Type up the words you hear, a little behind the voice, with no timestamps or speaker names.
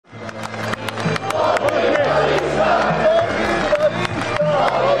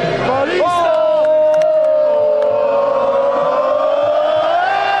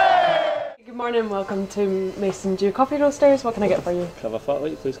to Maison Dieu Coffee Roasters. What can I get for you? Have a fat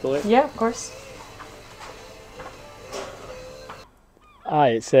light, please, Colette? Yeah, of course.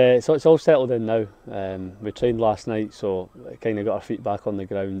 Aye, it's all settled in now. We trained last night, so kind of got our feet back on the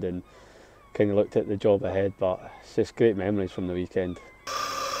ground and kind of looked at the job ahead, but it's just great memories from the weekend.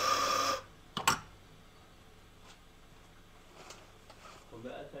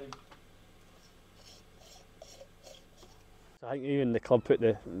 I think even the club put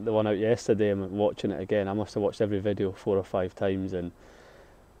the one out yesterday, and watching it again, I must have watched every video 4 or 5 times, and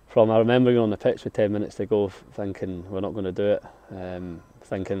I remember going on the pitch with 10 minutes to go thinking we're not going to do it,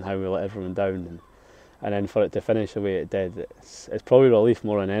 thinking how we let everyone down, and then for it to finish the way it did, it's probably relief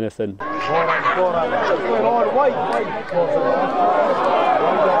more than anything.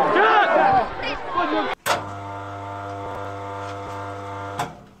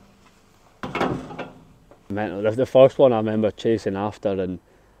 The first one I remember chasing after, and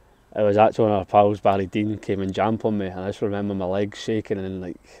it was actually one of our pals, Barry came and jumped on me, and I just remember my legs shaking and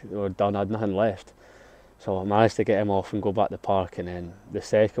like they were done, I had nothing left. So I managed to get him off and go back to the park, and then the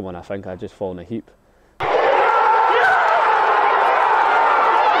second one I think I'd just fallen a heap.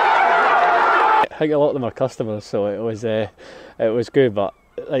 I think a lot of them are customers, so it was good, but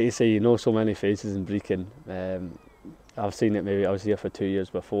like you say, you know so many faces in Brechin. I've seen it, maybe I was here for 2 years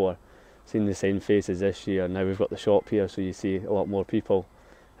before, seen the same faces this year. Now we've got the shop here, so you see a lot more people.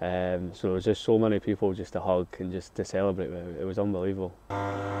 So there was just so many people just to hug and just to celebrate with. It was unbelievable.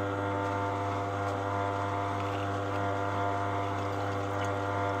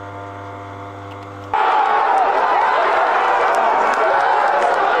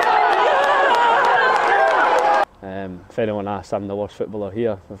 If anyone asks, I'm the worst footballer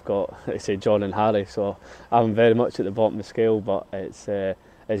here. We've got, they say, John and Harry, so I'm very much at the bottom of the scale, but it's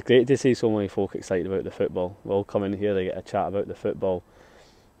great to see so many folk excited about the football. We all come in here to get a chat about the football.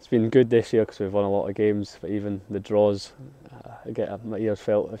 It's been good this year because we've won a lot of games, but even the draws, I get my ears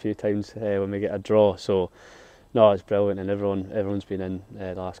felt a few times when we get a draw. So no, it's brilliant, and everyone's been in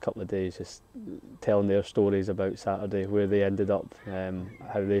the last couple of days just telling their stories about Saturday, where they ended up,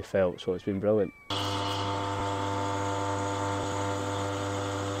 how they felt. So it's been brilliant.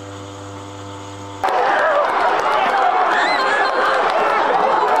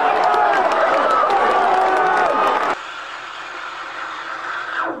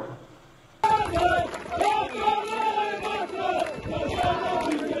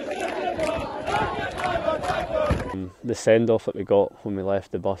 The send-off that we got when we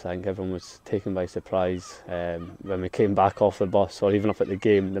left the bus, I think everyone was taken by surprise when we came back off the bus, or even up at the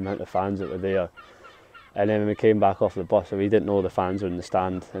game, the amount of fans that were there. And then when we came back off the bus, we didn't know the fans were in the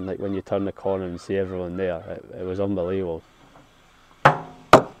stand, and like when you turn the corner and see everyone there, it was unbelievable.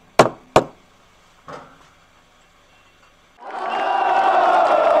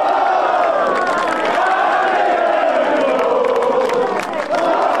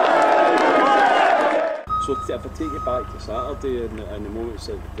 So if I take you back to Saturday and the moments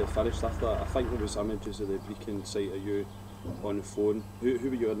that they finished after that, I think there was images of the Brechin site of you on the phone. Who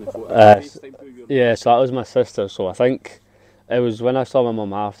were you on the phone? Yeah, so that was my sister. So I think it was when I saw my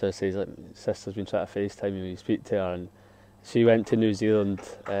mum after, says like, sister's been trying to FaceTime me, speak to her, and she went to New Zealand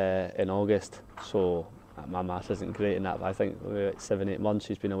in August. So my maths isn't great in that, but I think maybe 7-8 months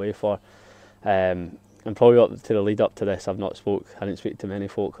she's been away for. And probably up to the lead up to this, I didn't speak to many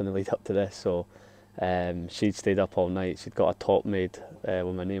folk on the lead up to this. So she'd stayed up all night. She'd got a top made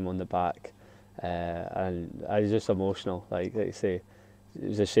with my name on the back, and I was just emotional. Like you say, it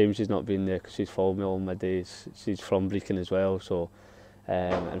was a shame she's not been there because she's followed me all my days. She's from Brechin as well, so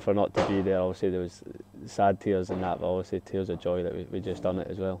and for not to be there, obviously there was sad tears and that, but obviously tears of joy that we just done it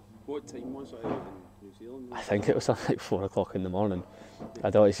as well. What time was it in New Zealand? I think it was something like 4 o'clock in the morning.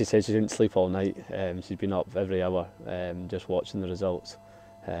 She said she didn't sleep all night. She'd been up every hour just watching the results.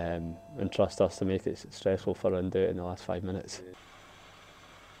 And trust us to make it stressful for her and do it in the last 5 minutes.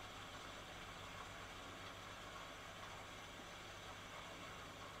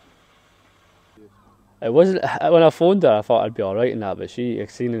 It wasn't, when I phoned her I thought I'd be alright in that, but she,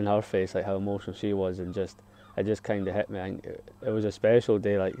 seen in her face like how emotional she was, and it just kind of hit me. I think it was a special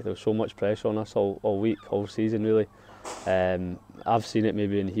day. Like there was so much pressure on us all week, all season really. I've seen it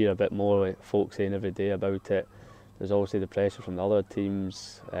maybe in here a bit more, like folk saying every day about it. There's obviously the pressure from the other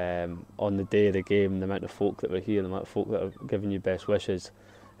teams on the day of the game, the amount of folk that were here, the amount of folk that are giving you best wishes.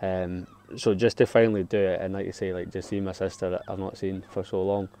 So just to finally do it, and like you say, like just see my sister that I've not seen for so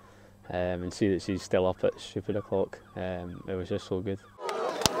long, and see that she's still up at stupid o'clock, it was just so good.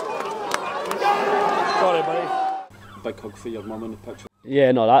 Sorry, buddy. Big hug for your mum on the picture.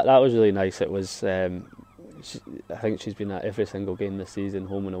 Yeah, no, that was really nice. It was, I think she's been at every single game this season,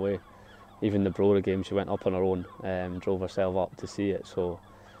 home and away. even the Brora game, she went up on her own, drove herself up to see it. So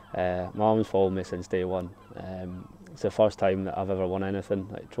my mum's followed me since day one. It's the first time that I've ever won anything,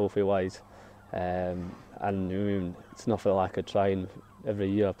 like trophy wise, and I mean, it's nothing like I try, and every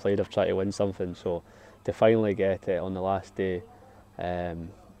year I've tried to win something. So to finally get it on the last day, I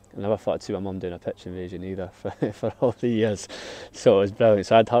never thought I'd see my mum doing a pitch invasion either for all the years. So it was brilliant.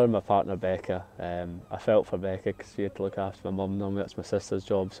 So I had her and my partner Becca. I felt for Becca because she had to look after my mum. Normally that's my sister's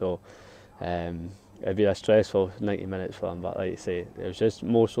job. So it'd be a stressful 90 minutes for them. But like you say, it was just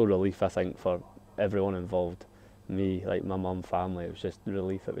more so relief, I think, for everyone involved. Me, like my mum, family. It was just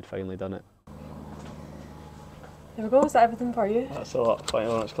relief that we'd finally done it. There we go. Is that everything for you? That's a lot. Thank you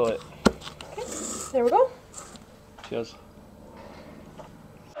very much, Chloe. Okay. There we go. Cheers.